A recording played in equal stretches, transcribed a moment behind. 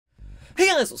Hey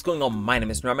guys, what's going on? My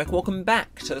name is Naremek. Welcome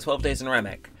back to the 12 Days in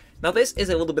Naremek. Now this is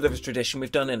a little bit of a tradition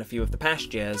we've done in a few of the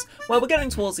past years, where we're getting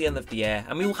towards the end of the year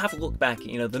and we will have a look back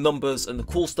at, the numbers and the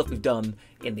cool stuff we've done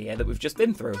in the year that we've just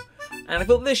been through. And I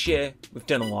feel this year we've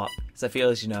done a lot, so I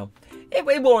feel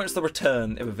it warrants the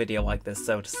return of a video like this,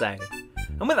 so to say.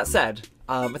 And with that said,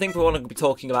 I think we want to be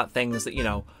talking about things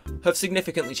that, have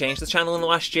significantly changed the channel in the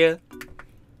last year.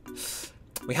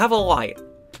 We have a light.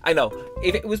 I know,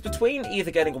 if it was between either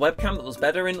getting a webcam that was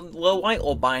better in low light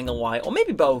or buying a light, or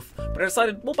maybe both, but I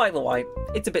decided we'll buy the light.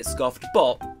 It's a bit scuffed,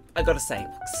 but I gotta say, it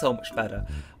looks so much better.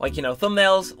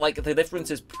 Thumbnails, the difference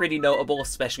is pretty notable,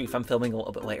 especially if I'm filming a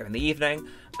little bit later in the evening.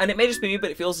 And it may just be me, but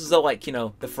it feels as though,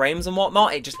 the frames and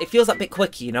whatnot, it feels a bit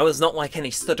quicker, there's not any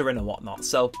stuttering and whatnot.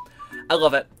 So, I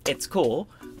love it, it's cool,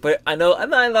 but I know,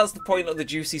 and that's the point of the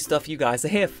juicy stuff you guys are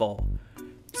here for.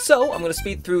 So, I'm going to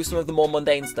speed through some of the more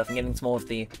mundane stuff and get into more of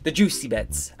the juicy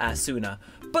bits sooner.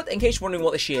 But in case you're wondering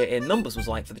what this year in numbers was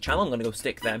like for the channel, I'm going to go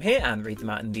stick them here and read them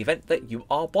out in the event that you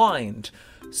are blind.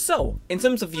 So, in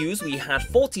terms of views, we had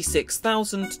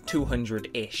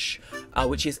 46,200-ish,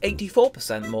 which is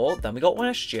 84% more than we got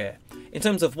last year. In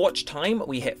terms of watch time,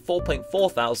 we hit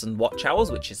 4.4 thousand watch hours,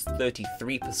 which is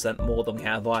 33% more than we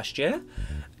had last year.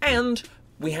 And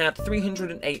we had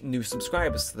 308 new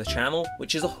subscribers to the channel,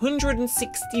 which is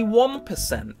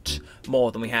 161%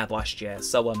 more than we had last year.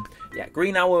 So, yeah,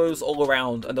 green arrows all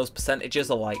around, and those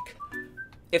percentages are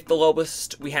if the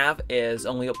lowest we have is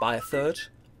only up by a third,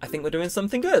 I think we're doing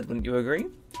something good, wouldn't you agree?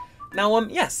 Now,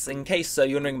 yes, in case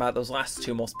you're wondering about those last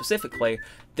two more specifically,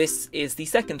 this is the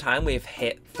second time we've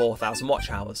hit 4,000 watch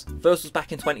hours. First was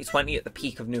back in 2020 at the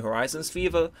peak of New Horizons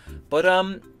fever, but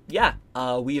yeah,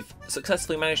 we've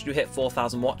successfully managed to hit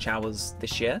 4,000 watch hours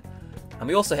this year, and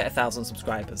we also hit 1,000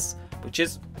 subscribers, which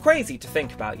is crazy to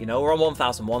think about, we're on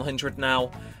 1,100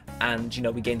 now, and,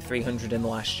 we gained 300 in the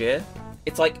last year.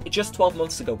 It's just 12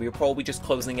 months ago, we were probably just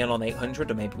closing in on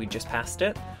 800, or maybe we just passed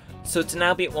it. So to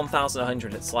now be at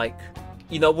 1,100, it's we're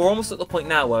almost at the point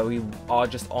now where we are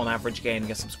just on average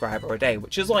gaining a subscriber a day,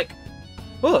 which is ugh.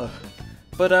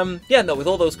 But yeah, no, with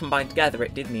all those combined together,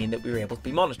 it did mean that we were able to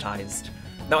be monetized.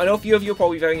 Now, I know a few of you are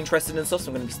probably very interested in stuff, so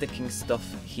I'm going to be sticking stuff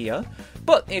here.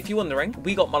 But if you're wondering,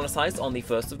 we got monetized on the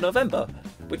 1st of November,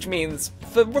 which means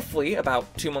for roughly about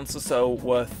 2 months or so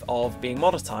worth of being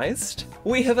monetized,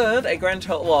 we have earned a grand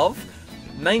total of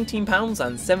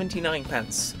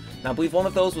 £19.79. Now, I believe one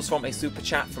of those was from a super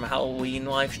chat from a Halloween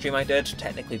live stream I did,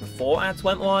 technically before ads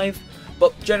went live,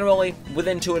 but generally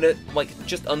within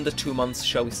just under 2 months,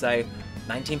 shall we say,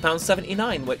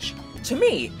 £19.79, which to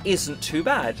me isn't too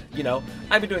bad.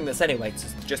 I've been doing this anyway,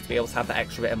 just to be able to have that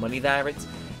extra bit of money there. It's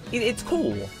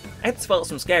cool. I had to spell out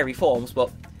some scary forms,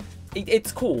 but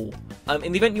it's cool.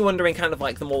 In the event you're wondering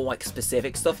the more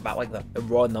specific stuff about the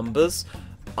raw numbers,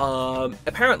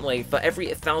 apparently for every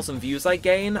 1,000 views I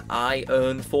gain, I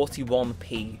earn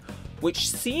 41p, which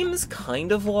seems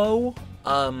kind of low.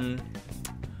 I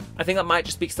think that might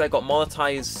just be because I got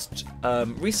monetized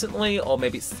recently, or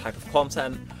maybe it's the type of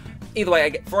content. Either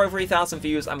way, for every 1,000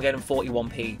 views, I'm getting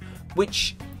 41p,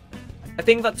 which I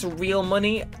think that's real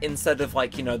money instead of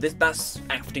that's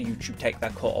after YouTube take their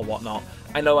cut or whatnot.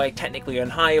 I know I technically earn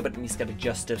higher, but it needs to get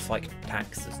adjusted for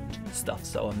taxes and stuff.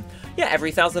 So yeah, every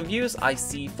 1,000 views, I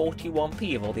see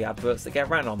 41p of all the adverts that get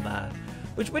ran on there,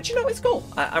 which is cool.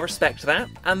 I respect that,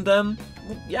 and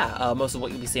yeah, most of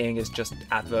what you'll be seeing is just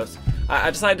adverts.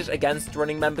 I decided against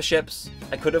running memberships.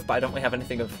 I could have, but I don't really have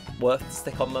anything of worth to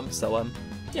stick on them. So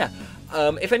yeah.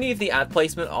 If any of the ad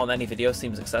placement on any video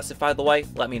seems excessive, by the way,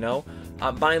 let me know.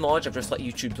 By and large, I've just let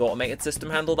YouTube's automated system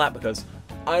handle that because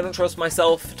I don't trust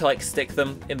myself to stick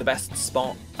them in the best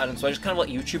spot, and so I just kind of let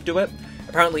YouTube do it.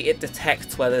 Apparently it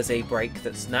detects where there's a break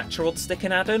that's natural to stick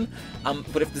an ad in,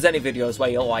 but if there's any videos where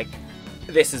you're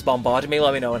this is bombarding me,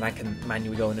 let me know and I can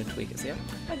manually go in and tweak it. So yeah,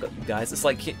 I got you guys. It's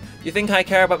you think I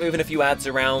care about moving a few ads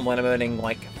around when I'm earning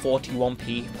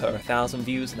 41p per 1,000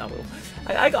 views? No,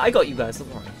 I got you guys,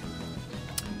 that's alright.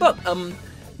 But,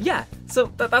 yeah,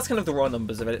 so that's kind of the raw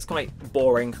numbers of it. It's quite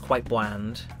boring, quite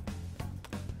bland.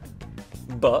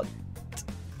 But,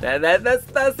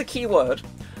 that's the key word.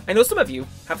 I know some of you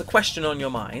have the question on your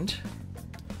mind.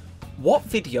 What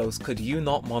videos could you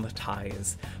not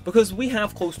monetize? Because we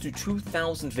have close to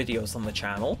 2,000 videos on the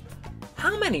channel.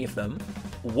 How many of them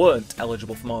weren't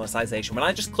eligible for monetization? When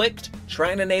I just clicked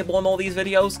try and enable on all these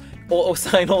videos, or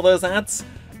sign all those ads,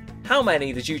 how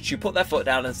many did YouTube put their foot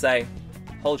down and say,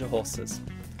 hold your horses?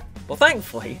 Well,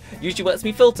 thankfully, YouTube lets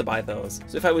me filter by those.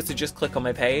 So if I was to just click on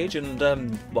my page and,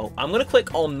 well, I'm going to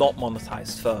click on not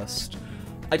monetized first.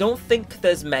 I don't think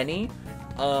there's many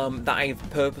that I've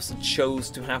purposely chose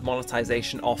to have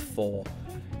monetization off for.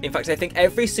 In fact, I think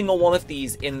every single one of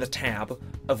these in the tab,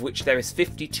 of which there is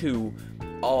 52,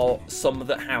 are some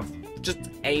that have just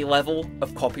a level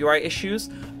of copyright issues.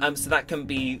 So that can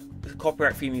be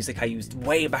copyright-free music I used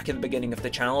way back in the beginning of the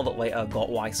channel that later got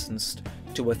licensed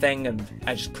to a thing, and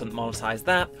I just couldn't monetize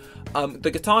that. The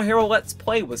Guitar Hero Let's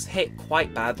Play was hit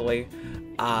quite badly,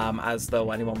 as though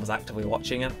anyone was actively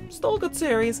watching it. Still a good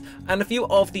series. And a few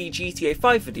of the GTA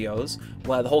 5 videos,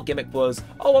 where the whole gimmick was,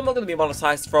 oh, I'm not going to be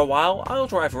monetized for a while, I'll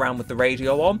drive around with the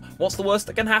radio on, what's the worst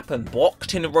that can happen?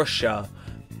 Blocked in Russia,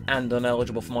 and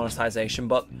ineligible for monetization.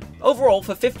 But overall,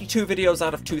 for 52 videos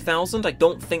out of 2,000, I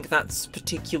don't think that's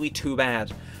particularly too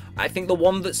bad. I think the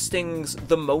one that stings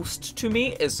the most to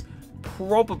me is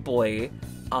probably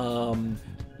the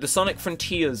Sonic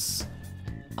Frontiers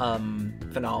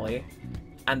finale,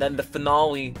 and then the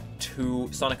finale to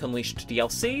Sonic Unleashed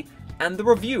DLC, and the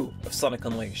review of Sonic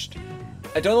Unleashed.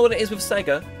 I don't know what it is with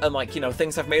Sega, and like, you know,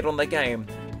 things I've made on their game,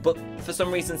 but for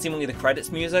some reason, seemingly the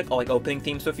credits music, or like opening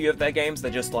themes for a few of their games, they're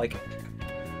just like,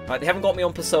 they haven't got me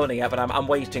on Persona yet, but I'm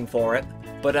waiting for it.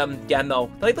 But yeah,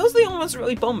 no, like those are the only ones that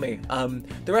really bum me.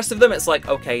 The rest of them, it's like,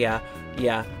 okay, yeah,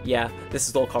 this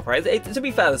is all copyright. To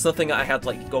be fair, there's nothing I had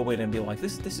like go in and be like,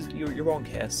 this is you're wrong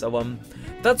here. So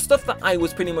that's stuff that I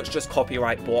was pretty much just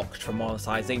copyright blocked from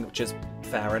monetizing, which is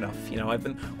fair enough. You know, I've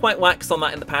been quite lax on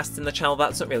that in the past in the channel. That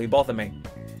doesn't really bother me.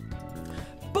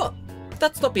 But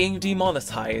that's not being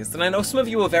demonetized, and I know some of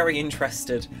you are very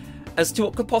interested as to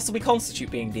what could possibly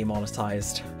constitute being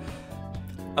demonetized.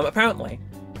 Apparently,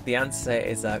 the answer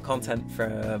is content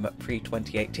from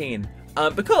pre-2018.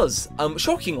 Because,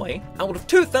 shockingly, out of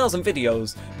 2,000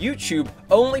 videos, YouTube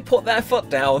only put their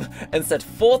foot down and said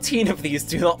 14 of these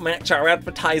do not match our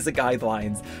advertiser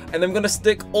guidelines. And I'm going to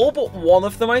stick all but one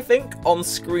of them, I think, on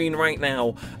screen right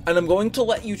now. And I'm going to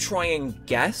let you try and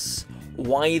guess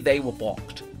why they were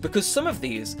blocked. Because some of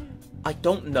these, I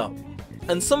don't know.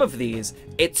 And some of these,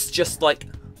 it's just like,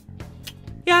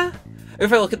 yeah.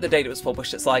 If I look at the date it was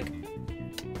published, it's like,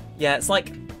 yeah, it's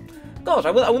like, God,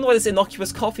 I wonder why this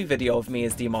innocuous coffee video of me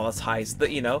is demonetized that,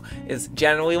 you know, is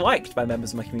generally liked by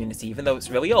members of my community, even though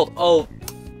it's really old. Oh,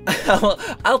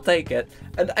 I'll take it.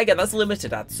 And again, that's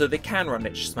limited ads, so they can run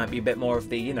it, just might be a bit more of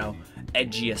the, you know,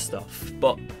 edgier stuff.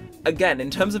 But again, in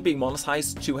terms of being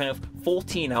monetized, to have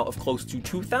 14 out of close to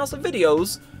 2,000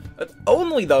 videos, and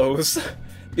only those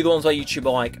be the ones where YouTube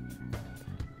are like,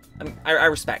 I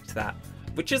respect that.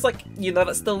 Which is like, you know,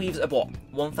 that still leaves about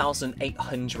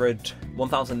 1,800,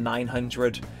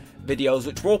 1,900 videos,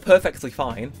 which were all perfectly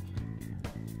fine.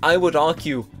 I would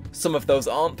argue some of those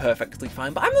aren't perfectly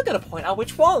fine, but I'm not going to point out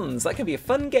which ones. That can be a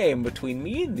fun game between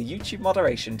me and the YouTube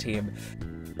moderation team.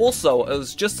 Also,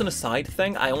 as just an aside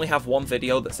thing, I only have one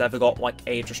video that's ever got, like,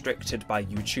 age restricted by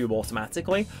YouTube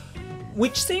automatically.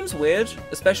 Which seems weird,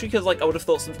 especially because, like, I would have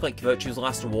thought something like Virtue's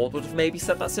Last Reward would have maybe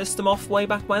set that system off way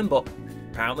back when, but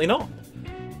apparently not.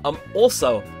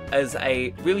 Also, as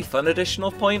a really fun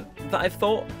additional point that I've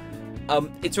thought,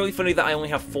 it's really funny that I only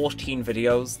have 14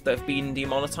 videos that have been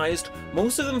demonetized,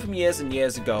 most of them from years and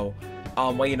years ago,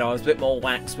 where, you know, I was a bit more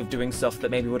lax with doing stuff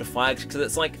that maybe would have flagged, because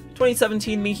it's like,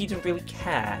 2017 me, he didn't really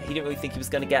care, he didn't really think he was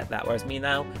going to get that, whereas me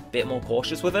now, a bit more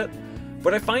cautious with it.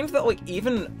 But I find that, like,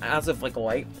 even as of, like,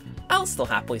 late, I'll still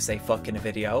happily say fuck in a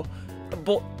video,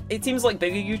 but it seems like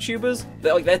bigger YouTubers,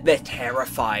 they're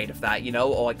terrified of that, you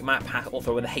know, or like Matt Pack will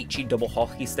throw in the HE double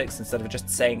hockey sticks instead of just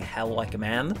saying hell like a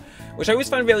man, which I always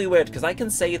find really weird, because I can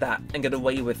say that and get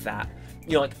away with that.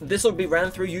 You know, like, this will be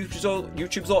ran through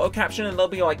YouTube's auto caption and they'll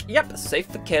be like, yep, safe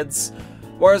for kids.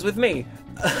 Whereas with me,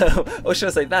 or should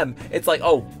I say them, it's like,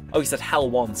 oh, he said hell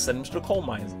once, and Mr. Coal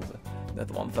Mines is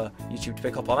the one for YouTube to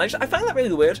pick up on. I find that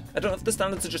really weird. I don't know if the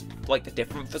standards are just, like,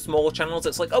 different for smaller channels.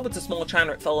 It's like, oh, it's a small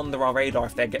channel, it fell under our radar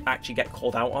if they actually get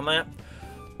called out on that.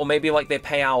 Or maybe, like, they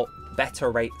pay out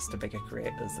better rates to bigger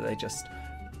creators. They just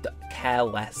care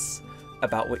less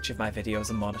about which of my videos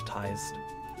are monetized.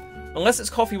 Unless it's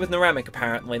Coffee with Naremic,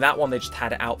 apparently. That one they just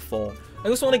had it out for. I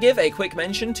also want to give a quick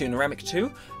mention to Naremic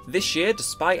 2. This year,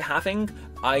 despite having,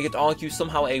 I'd argue,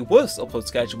 somehow a worse upload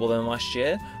schedule than last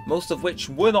year, most of which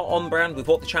were not on brand with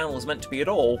what the channel was meant to be at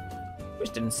all,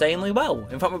 which did insanely well.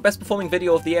 In fact, my best performing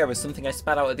video of the year is something I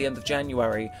spat out at the end of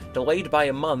January, delayed by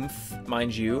a month,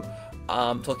 mind you,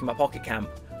 talking about Pocket Camp.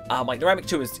 Like, Naremic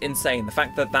 2 is insane. The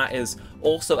fact that that is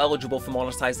also eligible for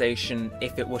monetization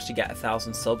if it were to get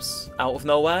 1,000 subs out of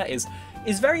nowhere is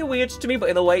very weird to me, but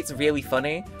in a way it's really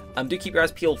funny. Do keep your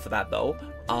eyes peeled for that though,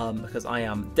 because I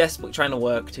am desperately trying to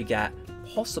work to get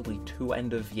possibly 2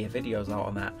 end-of-year videos out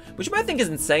on that, which you might think is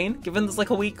insane, given there's like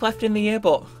a week left in the year,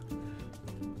 but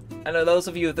I know those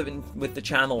of you that have been with the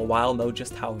channel a while know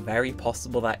just how very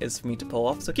possible that is for me to pull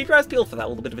off, so keep your eyes peeled for that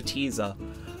little bit of a teaser.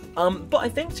 But I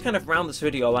think to kind of round this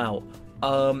video out,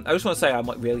 I just want to say I'm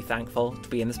like really thankful to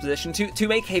be in this position to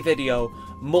make a video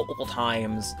multiple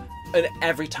times, and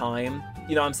every time,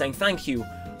 you know, I'm saying thank you,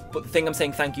 but the thing I'm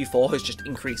saying thank you for has just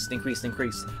increased,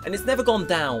 and it's never gone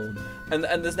down. And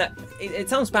there's it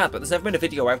sounds bad, but there's never been a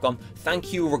video where I've gone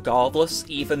thank you regardless,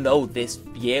 even though this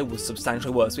year was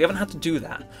substantially worse. We haven't had to do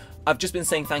that. I've just been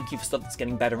saying thank you for stuff that's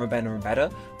getting better and better and better,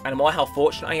 and more how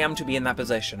fortunate I am to be in that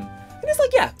position. And it's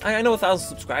like, yeah, I know 1,000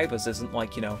 subscribers isn't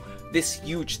like, you know, this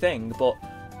huge thing, but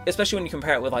especially when you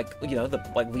compare it with like, you know, the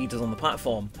like leaders on the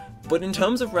platform. But in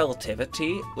terms of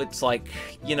relativity, it's like,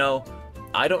 you know,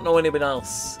 I don't know anyone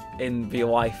else in real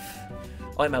life,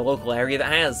 like my local area,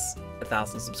 that has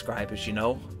 1,000 subscribers, you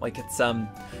know? Like, it's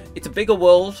a bigger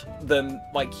world than,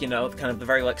 like, you know, kind of the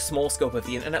very, like, small scope of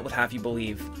the internet would have you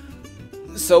believe.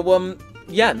 So,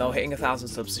 yeah, no, hitting 1,000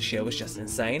 subs this year was just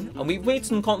insane. And we've made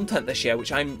some content this year,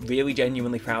 which I'm really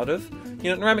genuinely proud of.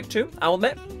 You know, Noramik 2, I'll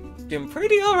admit, doing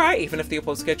pretty alright, even if the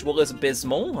upload schedule is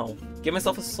abysmal. I'll give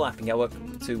myself a slap and get work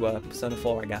to Persona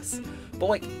 4, I guess. But,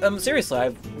 like, seriously,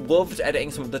 I've loved editing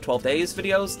some of the 12 days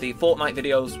videos, the Fortnite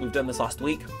videos we've done this last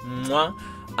week. Mwah.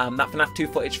 That FNAF 2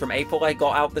 footage from April I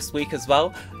got out this week as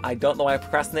well. I don't know why I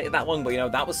procrastinated that long, but, you know,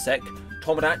 that was sick.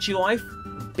 Tomodachi Life,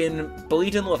 been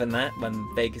bleeding loving that when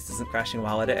Vegas isn't crashing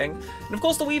while editing. And of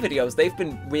course the Wii videos, they've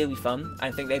been really fun.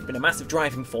 I think they've been a massive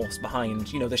driving force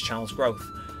behind, you know, this channel's growth.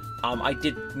 I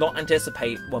did not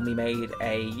anticipate when we made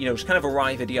a, you know, just kind of a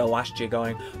Wii video last year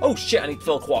going, oh shit, I need to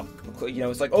fill a quad. You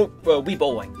know, it's like, oh, Wii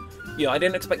bowling. You know, I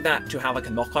didn't expect that to have like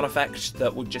a knock-on effect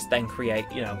that would just then create,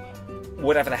 you know,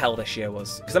 whatever the hell this year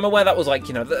was. Because I'm aware that was like,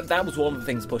 you know, that was one of the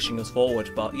things pushing us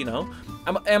forward, but, you know,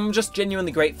 I'm just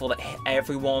genuinely grateful that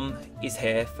everyone is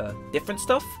here for different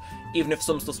stuff, even if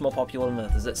some stuff's more popular than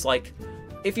others. It's like,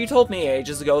 if you told me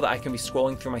ages ago that I can be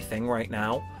scrolling through my thing right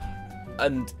now,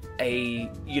 and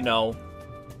you know,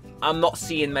 I'm not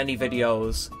seeing many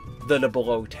videos that are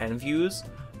below 10 views,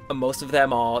 and most of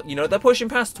them are, you know, they're pushing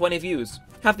past 20 views.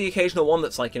 Have the occasional one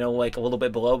that's like, you know, like a little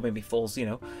bit below, maybe falls, you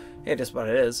know, it is what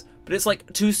it is. But it's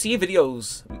like, to see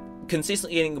videos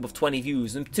consistently getting above 20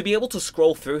 views, and to be able to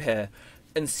scroll through here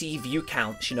and see view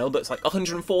counts, you know, that's like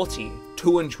 140,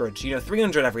 200, you know,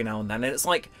 300 every now and then, and it's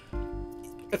like,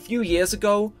 a few years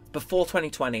ago, before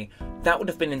 2020, that would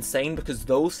have been insane because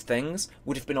those things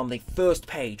would have been on the first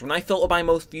page. When I filter by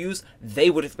most views, they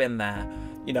would have been there,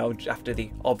 you know, after the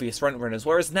obvious front runners.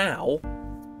 Whereas now,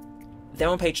 they're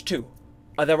on page 2,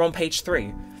 or they're on page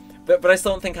 3. But I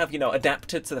still don't think I've, you know,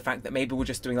 adapted to the fact that maybe we're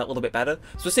just doing that a little bit better.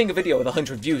 So seeing a video with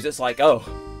 100 views, it's like, oh,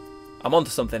 I'm onto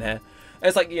something here. And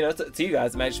it's like, you know, to you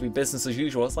guys, it might just be business as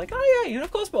usual. It's like, oh yeah, you know,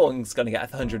 of course bowling's going to get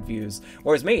 100 views.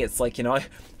 Whereas me, it's like, you know,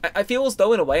 I feel as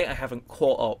though in a way I haven't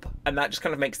caught up. And that just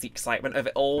kind of makes the excitement of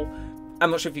it all.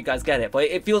 I'm not sure if you guys get it, but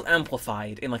it feels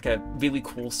amplified in like a really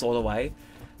cool sort of way.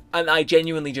 And I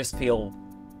genuinely just feel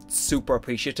super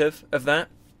appreciative of that.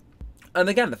 And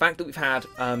again, the fact that we've had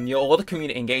you know, a lot of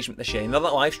community engagement this year. You know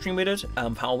that live stream we did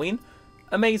for Halloween?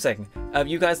 Amazing.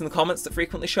 You guys in the comments that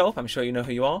frequently show up, I'm sure you know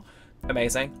who you are.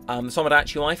 Amazing.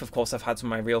 Tomodachi Life, of course, I've had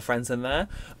some of my real friends in there.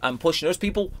 Plus, you know, there's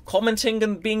people commenting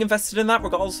and being invested in that,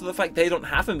 regardless of the fact they don't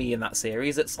have a me in that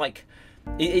series. It's like,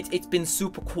 it's been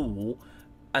super cool,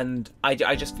 and I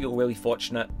just feel really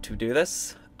fortunate to do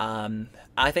this.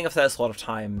 I think I've said this a lot of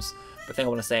times, but I think I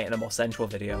want to say it in a more central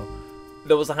video.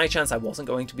 There was a high chance I wasn't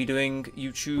going to be doing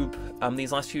YouTube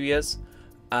these last few years.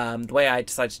 The way I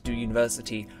decided to do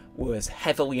university was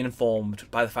heavily informed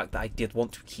by the fact that I did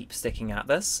want to keep sticking at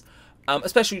this.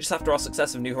 Especially just after our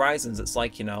success of New Horizons, it's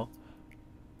like, you know,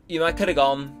 I could have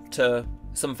gone to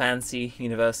some fancy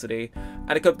university,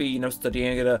 and it could be, you know,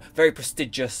 studying at a very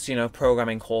prestigious, you know,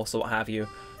 programming course or what have you.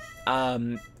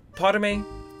 Part of me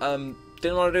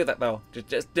didn't want to do that though.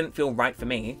 Just didn't feel right for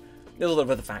me. There's a lot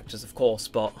of other factors, of course,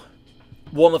 but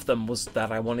one of them was that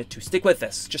I wanted to stick with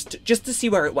this, just to see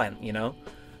where it went, you know.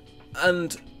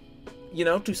 And, you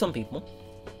know, to some people,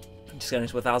 just getting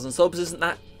to 1,000 subs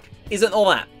isn't all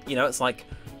that, you know. It's like,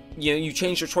 you know, you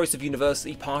changed your choice of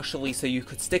university partially so you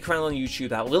could stick around on YouTube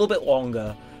that a little bit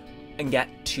longer and get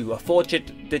to a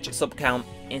 4-digit sub count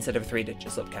instead of a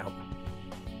 3-digit sub count.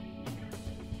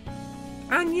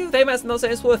 And you, they must not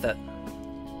say it's worth it.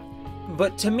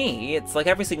 But to me, it's like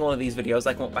every single one of these videos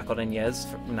I can look back on in years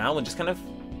from now and just kind of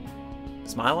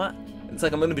smile at. It's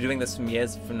like I'm going to be doing this from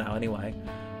years from now anyway.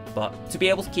 But to be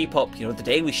able to keep up, you know, the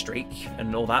daily streak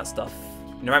and all that stuff,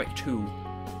 Noramik 2,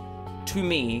 to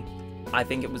me, I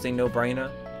think it was a no-brainer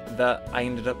that I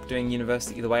ended up doing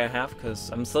university the way I have, because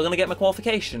I'm still going to get my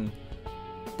qualification.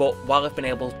 But while I've been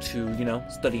able to, you know,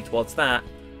 study towards that,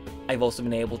 I've also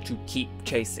been able to keep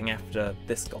chasing after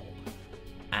this goal.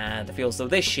 And I feel as though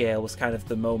this year was kind of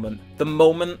the moment,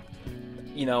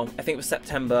 you know, I think it was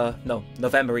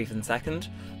November even 2nd,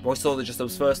 where I saw that just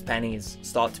those first pennies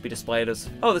start to be displayed as,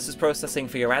 oh, this is processing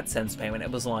for your AdSense payment.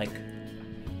 It was like,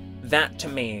 that to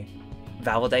me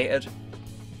validated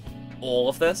all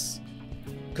of this,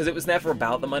 because it was never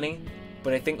about the money,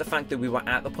 but I think the fact that we were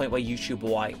at the point where YouTube were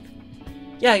like,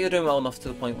 yeah, you're doing well enough to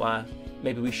the point where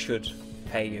maybe we should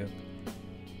pay you.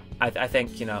 I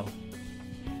think, you know,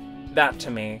 that to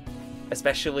me,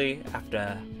 especially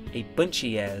after a bunch of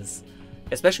years,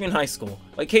 especially in high school,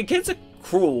 like kids are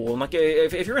cruel, and like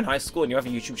if you're in high school and you have a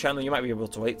YouTube channel, you might be able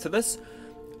to relate to this.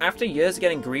 After years of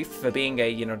getting grief for being a,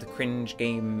 you know, the cringe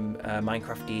game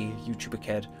Minecrafty YouTuber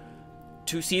kid,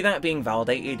 to see that being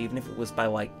validated, even if it was by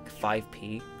like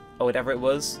 5p or whatever it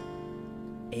was,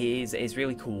 is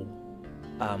really cool.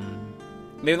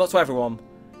 Maybe not to everyone,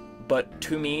 but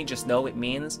to me, just know it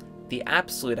means the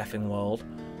absolute effing world.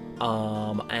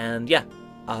 And yeah,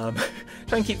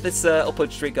 try and keep this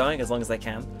upward streak going as long as I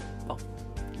can. Well,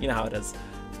 you know how it is.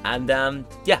 And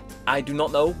yeah, I do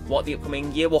not know what the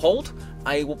upcoming year will hold.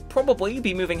 I will probably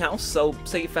be moving house, so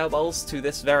say farewells to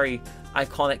this very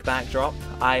iconic backdrop.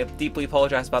 I deeply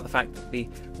apologise about the fact that the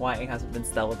lighting hasn't been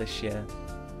stellar this year.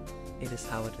 It is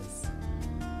how it is.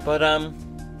 But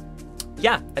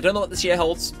yeah, I don't know what this year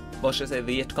holds. Well, should I say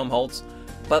the year to come holds.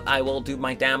 But I will do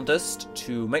my damnedest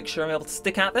to make sure I'm able to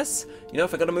stick at this. You know,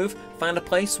 if I gotta move, find a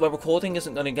place where recording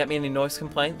isn't gonna get me any noise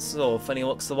complaints or funny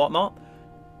looks or whatnot.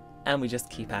 And we just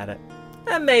keep at it.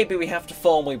 And maybe we have to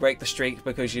formally break the streak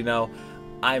because, you know,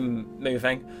 I'm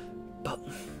moving. But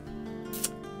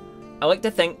I like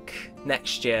to think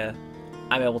next year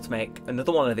I'm able to make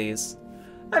another one of these.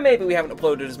 And maybe we haven't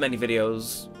uploaded as many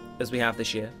videos as we have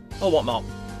this year, or whatnot.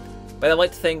 But I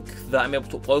like to think that I'm able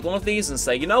to upload one of these and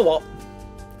say, you know what?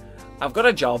 I've got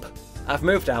a job, I've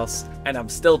moved house, and I'm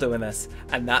still doing this.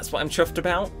 And that's what I'm chuffed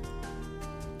about.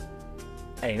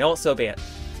 And you know what? So be it.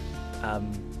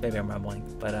 Maybe I'm rambling,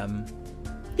 but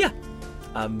yeah.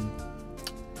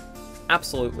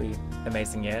 Absolutely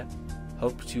amazing year.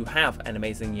 Hope to have an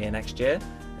amazing year next year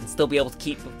and still be able to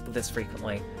keep this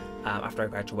frequently after I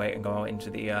graduate and go out into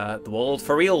the world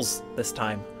for reals this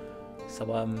time.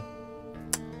 So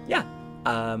yeah.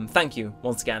 Thank you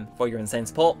once again for your insane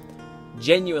support.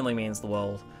 Genuinely means the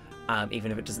world,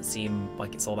 even if it doesn't seem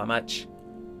like it's all that much.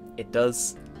 It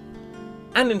does.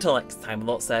 And until next time, with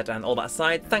all that said and all that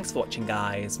aside, thanks for watching,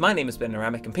 guys. My name has been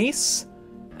Naramic, and peace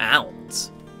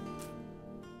out.